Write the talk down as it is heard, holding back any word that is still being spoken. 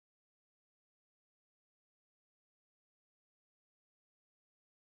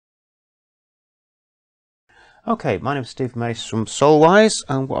Okay, my name is Steve Mace from Solwise,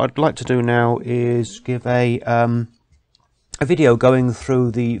 and what I'd like to do now is give a video going through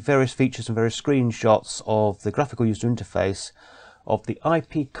the various features and various screenshots of the graphical user interface of the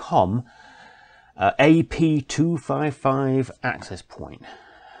IPCOM AP255 access point.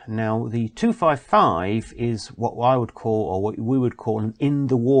 Now, the 255 is what I would call, or what we would call, an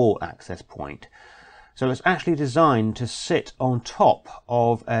in-the-wall access point. So it's actually designed to sit on top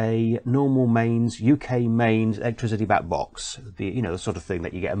of a normal mains, UK mains electricity back box. The sort of thing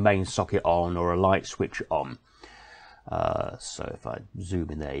that you get a main socket on or a light switch on. So if I zoom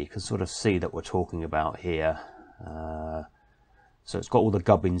in there, you can sort of see that we're talking about here. So it's got all the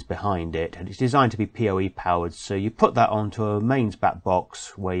gubbins behind it, and it's designed to be PoE powered. So you put that onto a mains back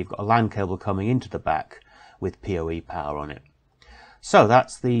box where you've got a LAN cable coming into the back with PoE power on it. So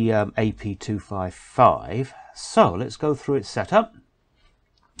that's the AP255. So let's go through its setup.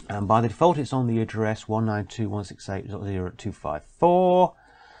 And by the default, it's on the address 192.168.0.254.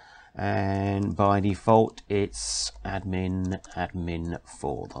 And by default, it's admin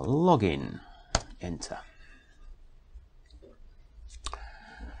for the login. Enter.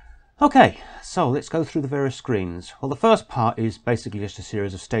 Okay, so let's go through the various screens. Well, the first part is basically just a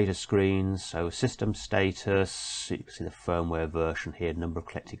series of status screens. So system status, you can see the firmware version here, number of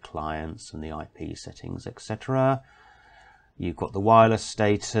collected clients and the IP settings, etc. You've got the wireless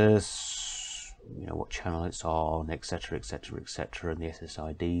status, what channel it's on, etc, etc, etc, and the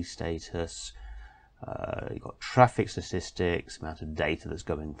SSID status. You've got traffic statistics, amount of data that's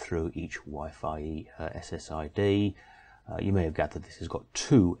going through each Wi-Fi SSID. You may have gathered this has got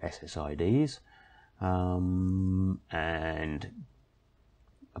two SSIDs and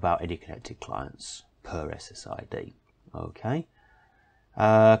about any connected clients per SSID. Okay.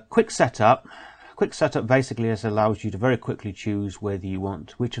 Quick setup. Quick setup basically allows you to very quickly choose whether you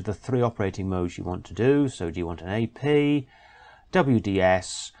want which of the three operating modes you want to do. So do you want an AP,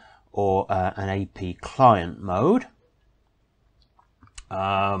 WDS, or an AP client mode?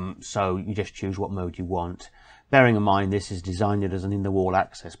 So you just choose what mode you want. Bearing in mind this is designed as an in-the-wall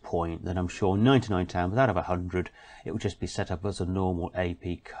access point, then I'm sure 99 times out of 100 it will just be set up as a normal AP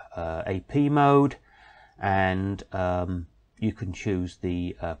mode, and you can choose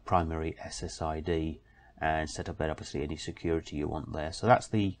the primary SSID and set up obviously any security you want there. So that's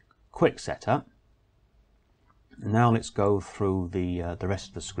the quick setup. Now let's go through the rest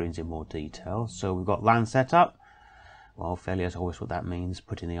of the screens in more detail. So we've got LAN setup. Well, fairly as always what that means,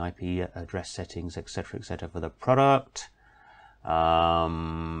 put in the IP address settings, etc, etc for the product. Do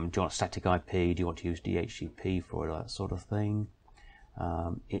you want static IP? Do you want to use DHCP for that sort of thing?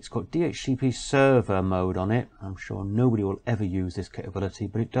 It's got DHCP server mode on it. I'm sure nobody will ever use this capability,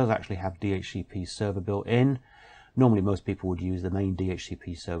 but it does actually have DHCP server built in. Normally most people would use the main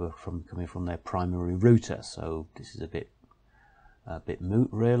DHCP server coming from their primary router, so this is a bit moot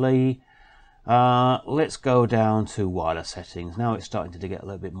really. Let's go down to wireless settings. Now it's starting to get a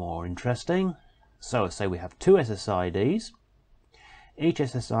little bit more interesting. So say we have two SSIDs. Each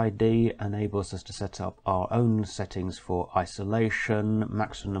SSID enables us to set up our own settings for isolation,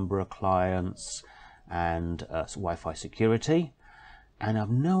 maximum number of clients, and Wi-Fi security. And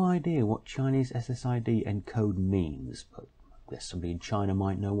I've no idea what Chinese SSID encode means, but I guess somebody in China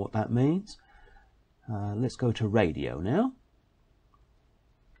might know what that means. Let's go to radio now.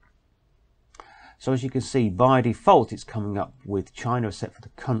 So as you can see, by default, it's coming up with China set for the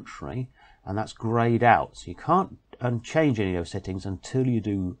country, and that's grayed out. So you can't change any of those settings until you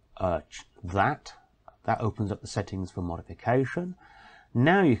do that. That opens up the settings for modification.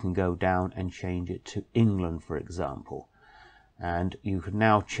 Now you can go down and change it to England, for example. And you can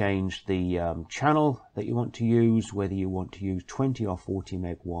now change the channel that you want to use, whether you want to use 20 or 40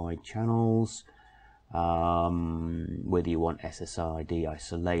 meg wide channels. Whether you want SSID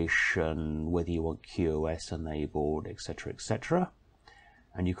isolation, whether you want QoS enabled, etc, etc,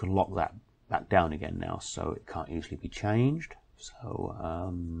 and you can lock that back down again now, so it can't easily be changed. So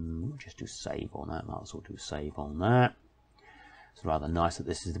we'll just do save on that. Might as well do save on that. It's rather nice that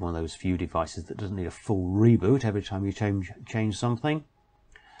this is one of those few devices that doesn't need a full reboot every time you change something.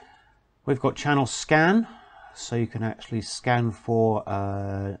 We've got channel scan. So you can actually scan for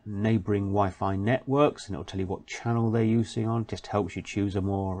neighboring Wi-Fi networks, and it'll tell you what channel they're using on. It just helps you choose a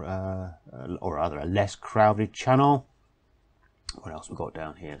more, or rather a less crowded channel. What else we got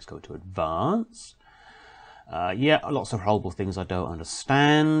down here? Let's go to advanced. Yeah, lots of horrible things I don't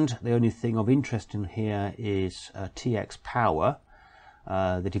understand. The only thing of interest in here is TX power.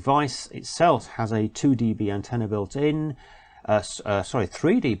 The device itself has a 2 dB antenna built in. 3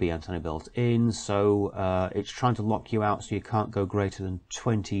 dB antenna built in, so it's trying to lock you out so you can't go greater than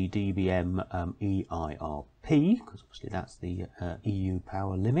 20 dBm EIRP. SNMP, because obviously that's the EU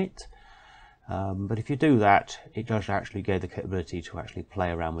power limit. But if you do that, it does actually give the capability to actually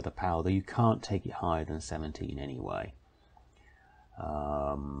play around with the power, though you can't take it higher than 17 anyway.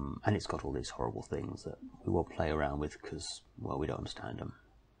 And it's got all these horrible things that we won't play around with because, well, we don't understand them.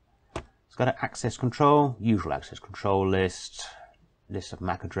 It's got an access control, usual access control list of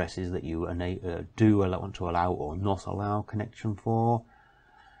MAC addresses that you want to allow or not allow connection for.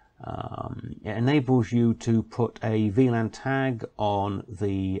 It enables you to put a VLAN tag on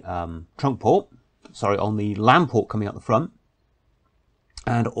the trunk port, on the LAN port coming out the front,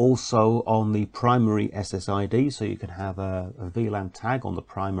 and also on the primary SSID, so you can have a VLAN tag on the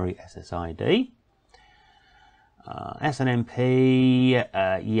primary SSID. SNMP,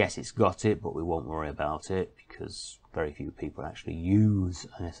 yes, it's got it, but we won't worry about it because very few people actually use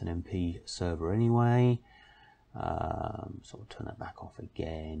an SNMP server anyway. So we'll turn that back off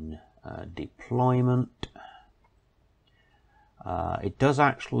again. Deployment. It does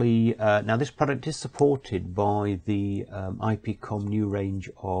actually, now this product is supported by the IPCOM new range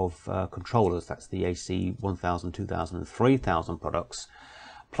of controllers. That's the AC 1000, 2000 and 3000 products,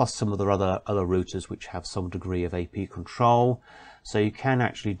 plus some of the other routers which have some degree of AP control. So you can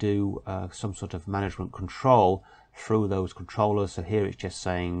actually do some sort of management control through those controllers. So here it's just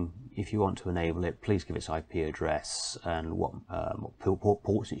saying if you want to enable it, please give its IP address and what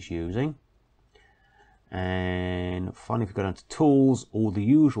ports it's using. And finally, if you go down to tools, all the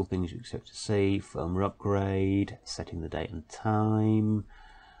usual things you expect to see: firmware upgrade, setting the date and time,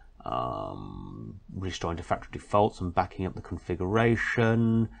 restoring to factory defaults and backing up the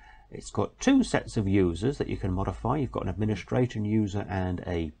configuration. It's got two sets of users that you can modify. You've got an administrator user and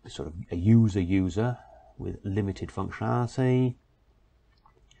a sort of a user with limited functionality.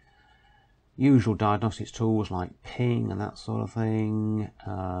 Usual diagnostics tools like ping and that sort of thing.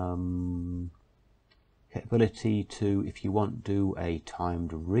 Capability to, if you want, do a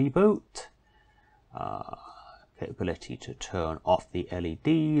timed reboot. Capability to turn off the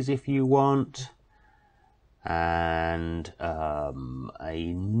LEDs if you want. And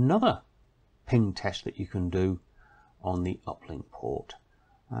another ping test that you can do on the uplink port.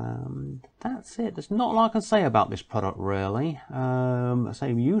 That's it. There's not a lot I can say about this product really. I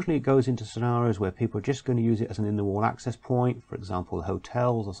say usually it goes into scenarios where people are just going to use it as an in-the-wall access point, for example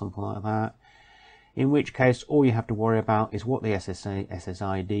hotels or something like that, in which case all you have to worry about is what the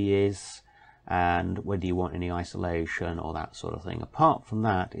SSID is and whether you want any isolation or that sort of thing. Apart from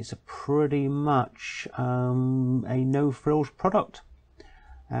that, it's a pretty much a no-frills product.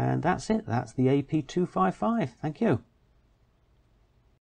 And that's it. That's the AP255. Thank you.